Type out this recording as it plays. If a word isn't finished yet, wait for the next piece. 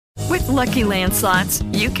Lucky Land Slots,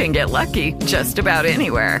 you can get lucky just about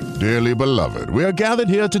anywhere. Dearly beloved, we are gathered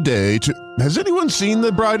here today to... Has anyone seen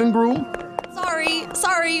the bride and groom?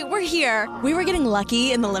 Sorry, we're here. We were getting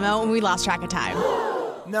lucky in the limo and we lost track of time.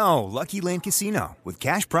 No, Lucky Land Casino, with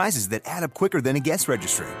cash prizes that add up quicker than a guest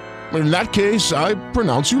registry. In that case, I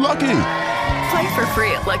pronounce you lucky. Play for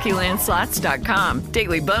free at LuckyLandSlots.com.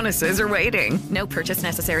 Daily bonuses are waiting. No purchase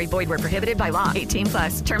necessary. Void where prohibited by law.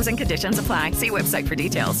 18+. Terms and conditions apply. See website for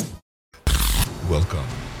details. Welcome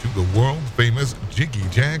to the world-famous Jiggy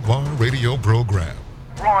Jaguar radio program.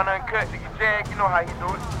 Raw and uncut, Jiggy Jag, you know how he do it. You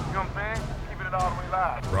know what I'm saying? Keeping it all the way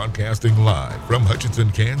live. Broadcasting live from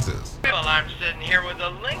Hutchinson, Kansas. Well, I'm sitting here with a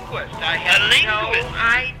linguist. I had no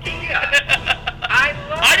idea.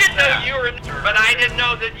 I didn't know you were, but I didn't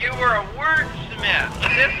know that you were a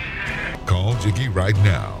wordsmith. Call Jiggy right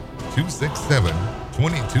now.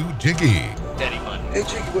 267-22-JIGGY. Daddy Money. Hey,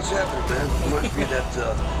 Jiggy, what's happening, man? Reminds me of that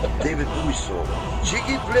David Bowie song.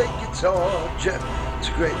 Jiggy play guitar. It's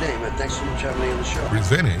a great name, man. Thanks so much for having me on the show.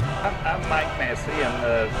 Presenting. I'm Mike Massey,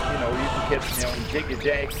 and, you can catch me on Jiggy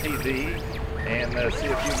Jag TV and see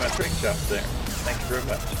a few of my trick shots there. Thank you very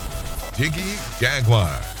much. Jiggy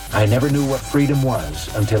Jaguar. I never knew what freedom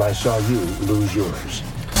was until I saw you lose yours.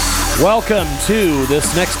 Welcome to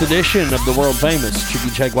this next edition of the world-famous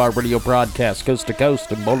Jiggy Jaguar radio broadcast, coast to coast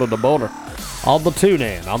and border to border, on the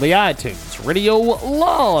TuneIn, on the iTunes, Radio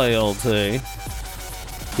Loyalty.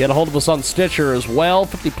 Get a hold of us on Stitcher as well,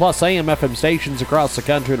 50-plus AM FM stations across the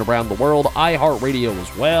country and around the world, iHeartRadio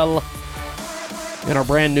as well. And our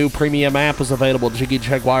brand new premium app is available at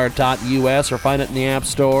jiggyjaguar.us or find it in the app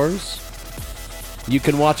stores. You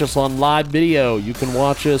can watch us on live video. You can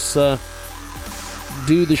watch us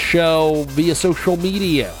do the show via social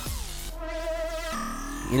media.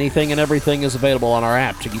 Anything and everything is available on our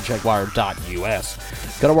app, jiggyjaguar.us.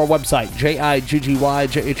 Go to our website,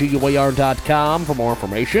 jiggyjaguar.com for more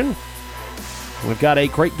information. We've got a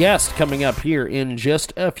great guest coming up here in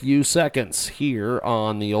just a few seconds here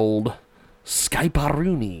on the old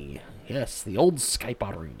Skype-a-rooney. Yes, the old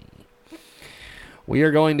Skype-a-rooney. We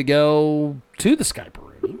are going to go to the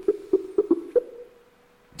Skype-a-rooney.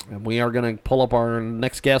 And we are going to pull up our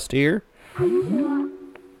next guest here.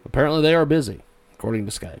 Apparently they are busy, according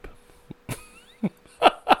to Skype.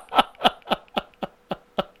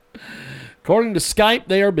 According to Skype,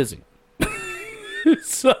 they are busy.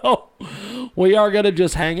 So, we are going to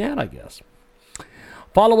just hang out, I guess.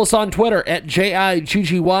 Follow us on Twitter at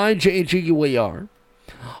JIGGY,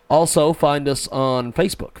 Also, find us on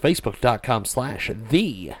Facebook,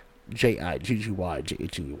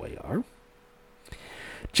 facebook.com/TheJIGGY.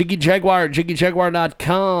 Jiggy Jaguar,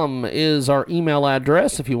 jiggyjaguar.com is our email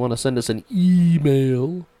address if you want to send us an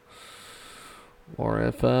email. Or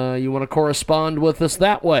if you want to correspond with us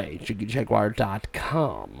that way,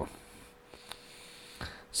 jiggyjaguar.com.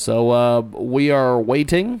 So we are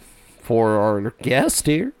waiting for our guest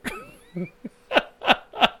here.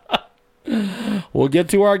 We'll get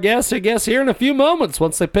to our guest, I guess, here in a few moments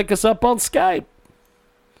once they pick us up on Skype.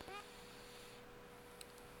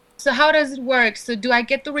 So how does it work? So do I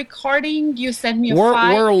get the recording? Do you send me a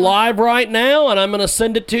file? We're live right now, and I'm going to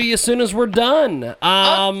send it to you as soon as we're done.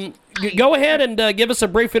 Go ahead and give us a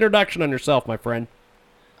brief introduction on yourself, my friend.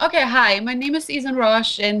 Okay, hi. My name is Isan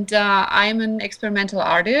Roche, and I'm an experimental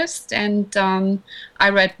artist, and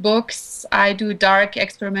I read books. I do dark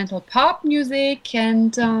experimental pop music,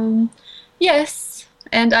 and yes,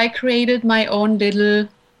 and I created my own little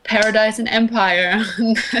paradise and empire.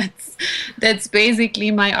 That's basically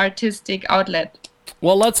my artistic outlet.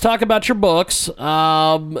 Well, let's talk about your books.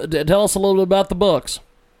 Tell us a little bit about the books.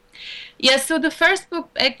 Yes, so the first book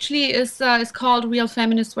actually is called Real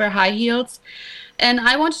Feminists Wear High Heels. And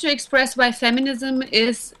I wanted to express why feminism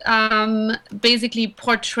is basically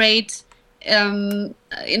portrayed in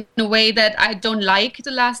a way that I don't like the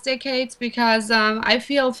last decades, because I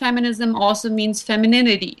feel feminism also means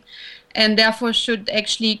femininity, and therefore should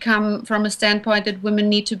actually come from a standpoint that women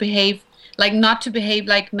need to behave like, not to behave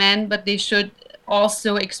like men, but they should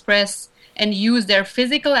also express and use their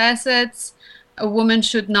physical assets. A woman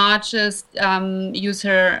should not just use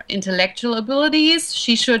her intellectual abilities.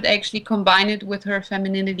 She should actually combine it with her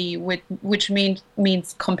femininity, which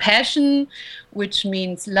means compassion, which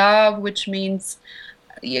means love, which means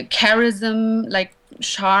charisma, like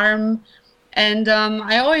charm. And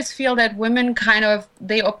I always feel that women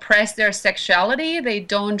they oppress their sexuality. They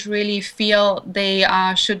don't really feel they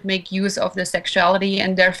should make use of their sexuality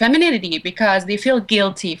and their femininity because they feel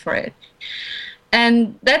guilty for it.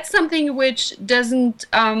 And that's something which doesn't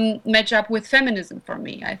match up with feminism for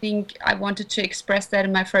me. I think I wanted to express that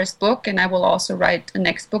in my first book, and I will also write a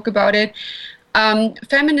next book about it.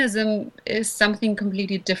 Feminism is something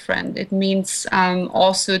completely different. It means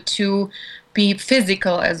also to be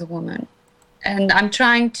physical as a woman. And I'm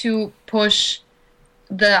trying to push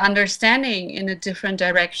the understanding in a different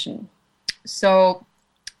direction. So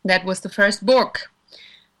that was the first book.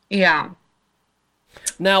 Yeah.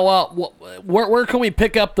 Now, where can we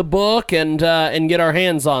pick up the book and get our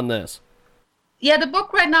hands on this? Yeah, the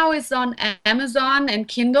book right now is on Amazon and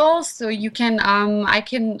Kindle, so you can, I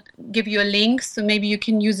can give you a link, so maybe you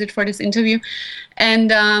can use it for this interview. And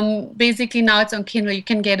basically now it's on Kindle. You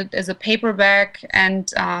can get it as a paperback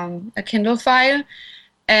and a Kindle file.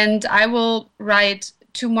 And I will write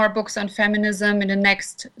 2 more books on feminism in the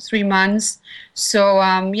next 3 months. So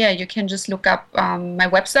yeah, you can just look up my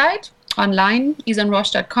website online,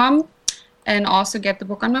 isanroche.com, and also get the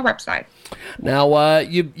book on my website. Now,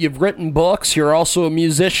 you've written books. You're also a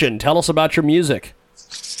musician. Tell us about your music.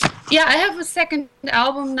 Yeah, I have a second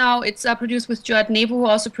album now. It's produced with Joad Nevo, who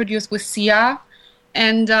also produced with Sia.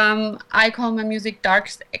 And I call my music dark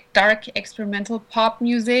experimental pop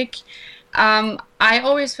music. I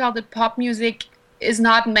always felt that pop music is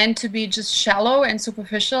not meant to be just shallow and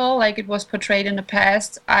superficial like it was portrayed in the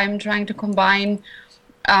past. I'm trying to combine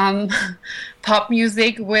pop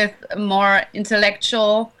music with a more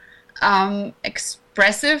intellectual,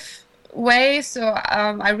 expressive way. So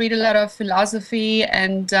I read a lot of philosophy,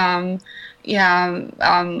 and I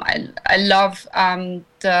love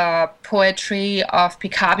the poetry of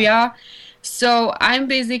Picabia. So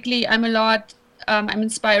I'm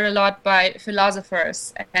inspired a lot by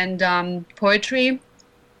philosophers and poetry.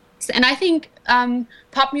 And I think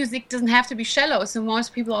pop music doesn't have to be shallow. So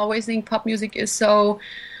most people always think pop music is so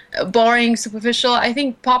boring, superficial. I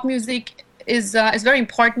think pop music is very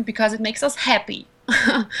important because it makes us happy.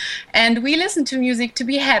 And we listen to music to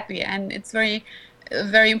be happy. And it's very,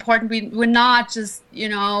 very important. We're not just,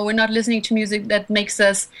 we're not listening to music that makes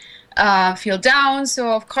us feel down.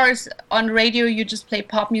 So of course on radio you just play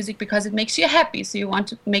pop music because it makes you happy. So you want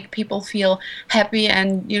to make people feel happy,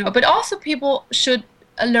 and but also people should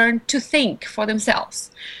learn to think for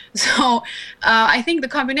themselves. So I think the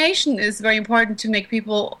combination is very important to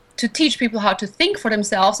teach people how to think for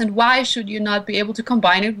themselves. And why should you not be able to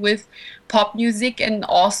combine it with pop music and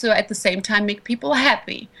also at the same time make people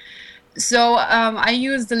happy? So I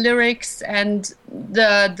use the lyrics and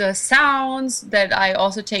the sounds that I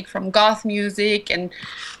also take from goth music, and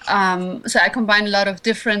so I combine a lot of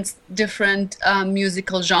different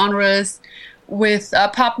musical genres with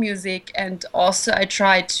pop music, and also I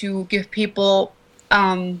try to give people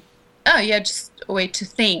just a way to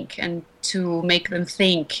think and to make them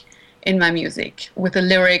think in my music with the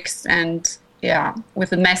lyrics and with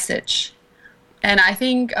the message. And I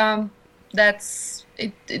think that's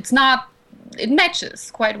it. It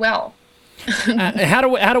matches quite well.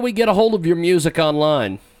 How do we get a hold of your music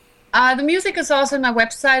online? The music is also on my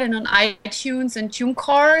website and on iTunes and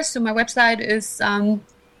TuneCore. So my website is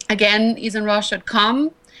again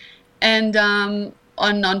isanroche.com, and on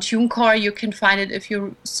TuneCore you can find it if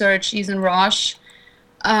you search Isan Roche.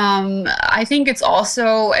 I think it's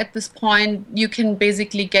also at this point you can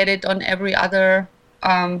basically get it on every other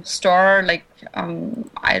store, like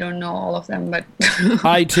I don't know all of them, but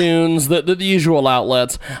iTunes, the usual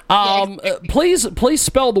outlets. Please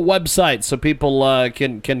spell the website so people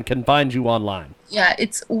can find you online. Yeah,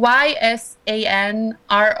 it's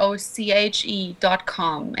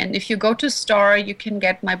YSANROCHE.com, and if you go to store, you can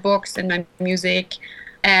get my books and my music,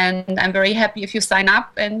 and I'm very happy if you sign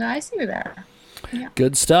up, and I see you there. Yeah.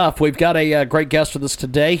 Good stuff. We've got a great guest with us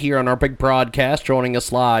today here on our big broadcast, joining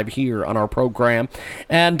us live here on our program.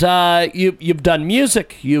 And you've done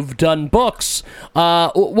music, you've done books.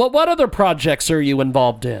 What other projects are you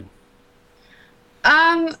involved in?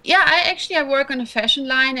 I work on a fashion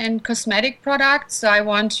line and cosmetic products. So I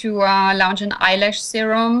want to launch an eyelash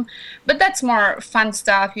serum, but that's more fun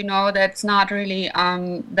stuff, that's not really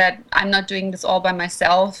that I'm not doing this all by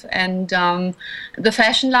myself. And the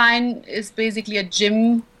fashion line is basically a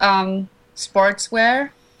gym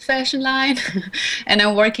sportswear fashion line, and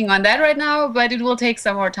I'm working on that right now, but it will take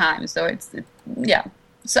some more time. So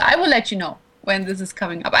so I will let you know when this is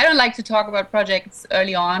coming up. I don't like to talk about projects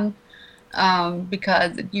early on,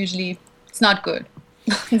 because it's not good.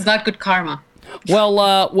 It's not good karma. Well,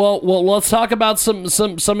 let's talk about some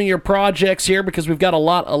of your projects here, because we've got a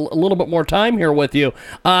little bit more time here with you.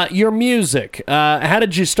 Your music. How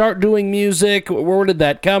did you start doing music? Where did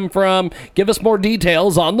that come from? Give us more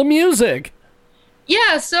details on the music.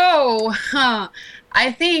 Yeah, so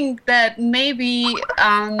I think that maybe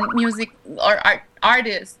music or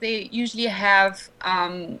artists, they usually have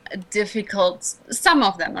some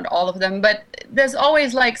of them, not all of them, but there's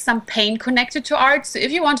always like some pain connected to art. So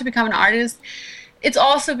if you want to become an artist, it's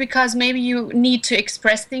also because maybe you need to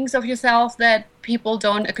express things of yourself that people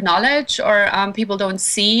don't acknowledge or people don't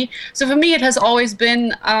see. So for me, it has always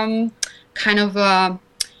been kind of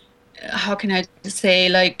how can I say,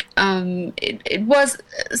 like, it was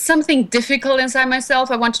something difficult inside myself.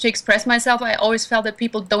 I wanted to express myself. I always felt that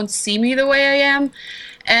people don't see me the way I am.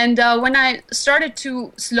 And when I started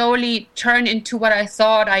to slowly turn into what I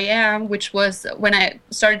thought I am, which was when I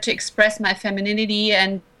started to express my femininity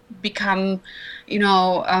and become, you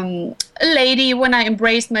know, a lady, when I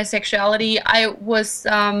embraced my sexuality, I was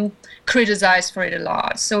criticized for it a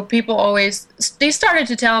lot. So people always, they started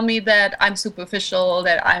to tell me that I'm superficial,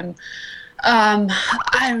 that I'm,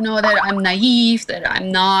 I don't know, that I'm naive, that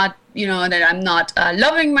I'm not, you know, that I'm not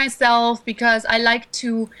loving myself, because I like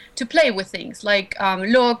to play with things like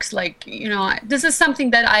looks, like, you know, this is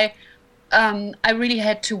something that I really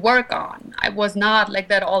had to work on. I was not like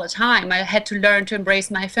that all the time. I had to learn to embrace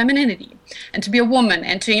my femininity and to be a woman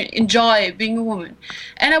and to enjoy being a woman.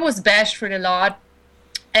 And I was bashed for it a lot.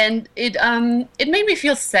 And it made me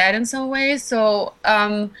feel sad in some ways. So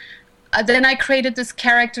then I created this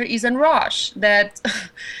character, Izan Roche, that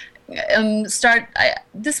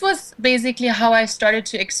this was basically how I started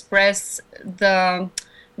to express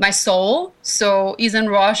my soul. So Izan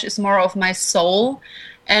Roche is more of my soul.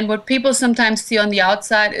 And what people sometimes see on the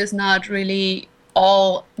outside is not really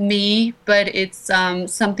all me, but it's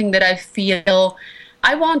something that I feel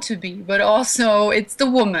I want to be, but also it's the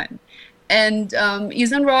woman. And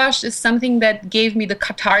Izan Roche is something that gave me the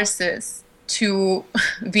catharsis to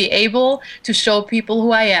be able to show people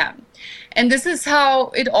who I am. And this is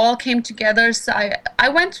how it all came together. So I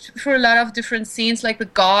went through a lot of different scenes, like the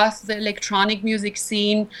goth, the electronic music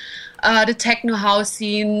scene, the techno house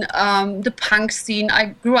scene, the punk scene. I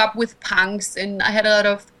grew up with punks, and I had a lot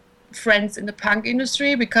of friends in the punk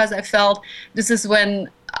industry because I felt this is when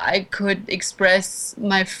I could express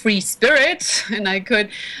my free spirit and I could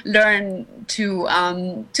learn to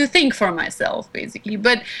think for myself, basically.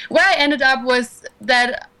 But where I ended up was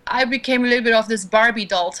that I became a little bit of this Barbie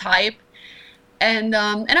doll type. And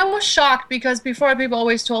I was shocked because before people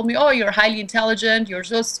always told me, oh, you're highly intelligent, you're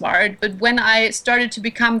so smart. But when I started to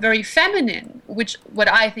become very feminine, which what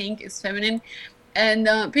I think is feminine,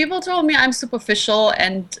 and people told me I'm superficial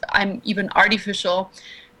and I'm even artificial.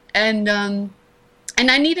 And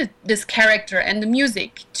I needed this character and the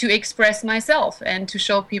music to express myself and to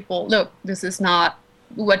show people, look, this is not,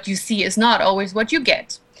 what you see is not always what you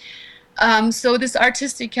get. So this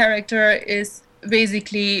artistic character is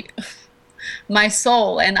basically my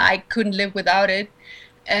soul, and I couldn't live without it.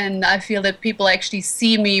 And I feel that people actually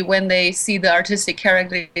see me when they see the artistic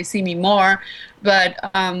character, they see me more. But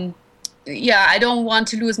yeah, I don't want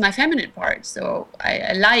to lose my feminine part. So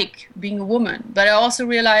I like being a woman. But I also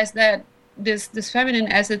realize that this feminine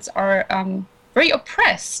assets are very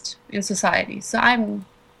oppressed in society. So I'm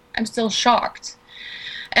still shocked.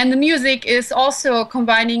 And the music is also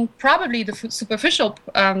combining probably the superficial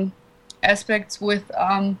aspects with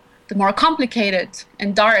the more complicated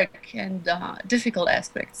and dark and difficult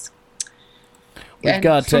aspects. We've and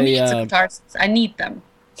got for me, it's a catharsis. I need them.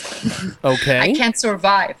 Okay. I can't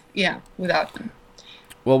survive, without them.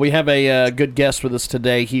 Well, we have a good guest with us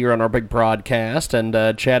today here on our big broadcast,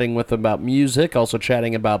 and chatting with about music, also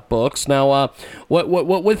chatting about books. Now, what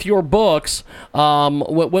with your books?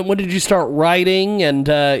 When did you start writing? And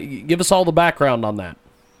give us all the background on that.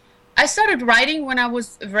 I started writing when I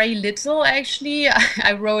was very little, actually.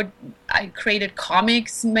 I created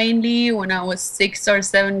comics mainly when I was 6 or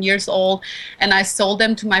 7 years old, and I sold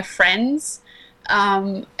them to my friends.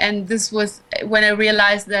 And this was when I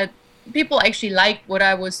realized that people actually liked what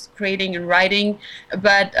I was creating and writing,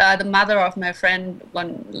 but the mother of my friend,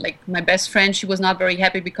 my best friend, she was not very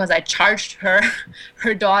happy because I charged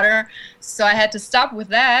her daughter, so I had to stop with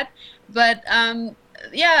that. But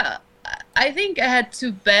I think I had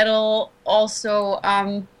to battle also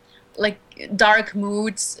dark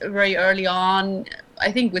moods very early on.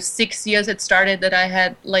 I think with 6 years it started that I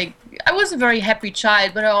had I was a very happy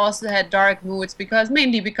child, but I also had dark moods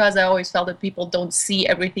mainly because I always felt that people don't see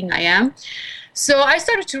everything I am. So I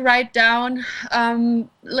started to write down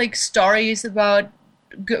stories about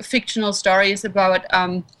fictional stories about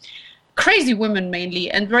crazy women mainly,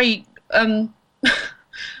 and very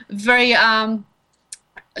very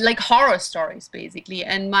horror stories basically.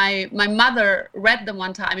 And my mother read them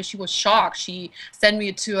one time and she was shocked. She sent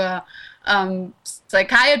me to a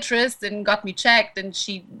psychiatrist and got me checked, and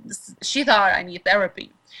she thought I need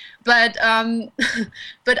therapy, but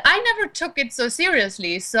but I never took it so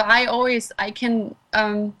seriously. So I can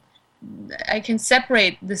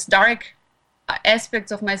separate this dark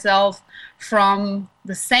aspects of myself from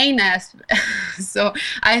the sane aspect. So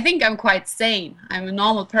I think I'm quite sane. I'm a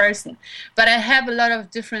normal person, but I have a lot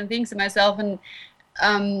of different things in myself, and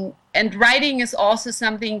writing is also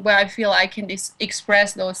something where I feel I can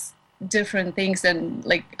express those different things. And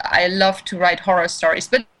like, I love to write horror stories,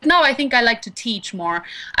 but now I think I like to teach more.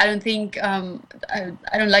 I don't think I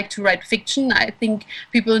don't like to write fiction. I think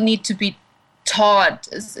people need to be taught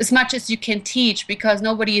as much as you can teach, because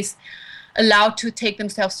nobody is allowed to take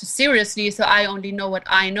themselves too seriously. So I only know what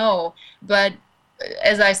I know. But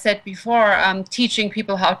as I said before, teaching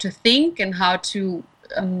people how to think and how to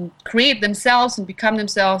create themselves and become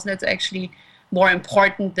themselves, that's actually more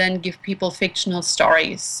important than give people fictional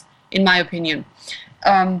stories, in my opinion.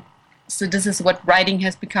 So this is what writing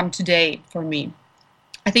has become today for me.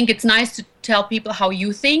 I think it's nice to tell people how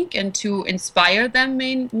you think and to inspire them,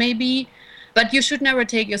 maybe. But you should never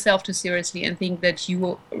take yourself too seriously and think that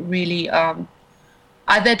you really are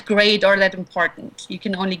that great or that important. You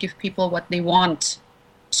can only give people what they want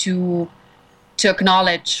to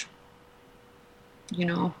acknowledge, you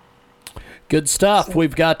know. Good stuff.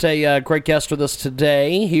 We've got a great guest with us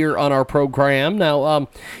today here on our program. Now,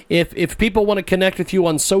 if people want to connect with you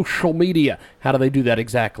on social media, how do they do that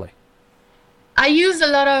exactly? I use a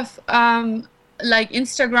lot of like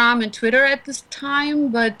Instagram and Twitter at this time,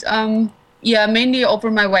 but yeah, mainly over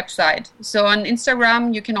my website. So on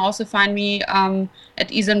Instagram, you can also find me at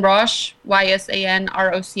Isenroche,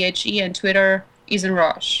 YSANROCHE, and Twitter,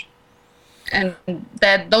 Isenroche. And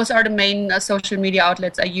those are the main social media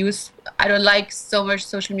outlets I use. I don't like so much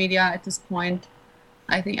social media at this point.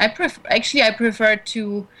 I think I prefer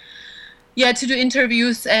to do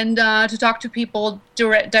interviews and to talk to people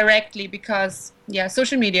directly, because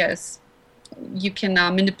social media you can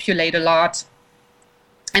manipulate a lot.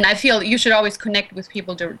 And I feel you should always connect with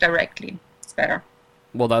people directly. It's better.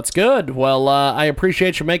 Well, that's good. Well, I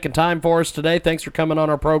appreciate you making time for us today. Thanks for coming on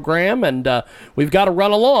our program. And we've got to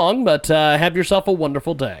run along, but have yourself a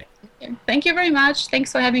wonderful day. Thank you very much.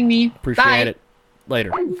 Thanks for having me. Appreciate it.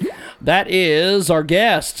 Later. That is our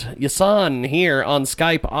guest, Yasan, here on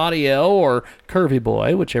Skype Audio, or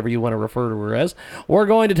Curveyboy, whichever you want to refer to her as. We're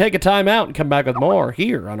going to take a time out and come back with more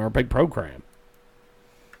here on our big program.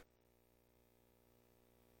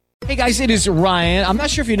 Hey guys, it is Ryan. I'm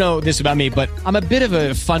not sure if you know this about me, but I'm a bit of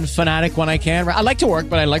a fun fanatic when I can. I like to work,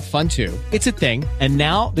 but I like fun too. It's a thing. And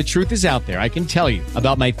now the truth is out there. I can tell you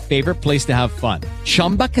about my favorite place to have fun.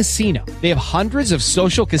 Chumba Casino. They have hundreds of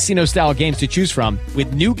social casino style games to choose from,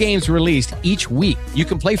 with new games released each week. You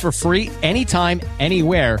can play for free anytime,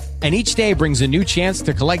 anywhere. And each day brings a new chance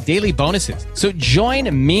to collect daily bonuses. So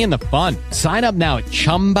join me in the fun. Sign up now at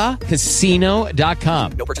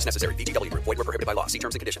ChumbaCasino.com. No purchase necessary. VGW Group. Void where prohibited by law. See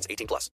terms and conditions. 18+.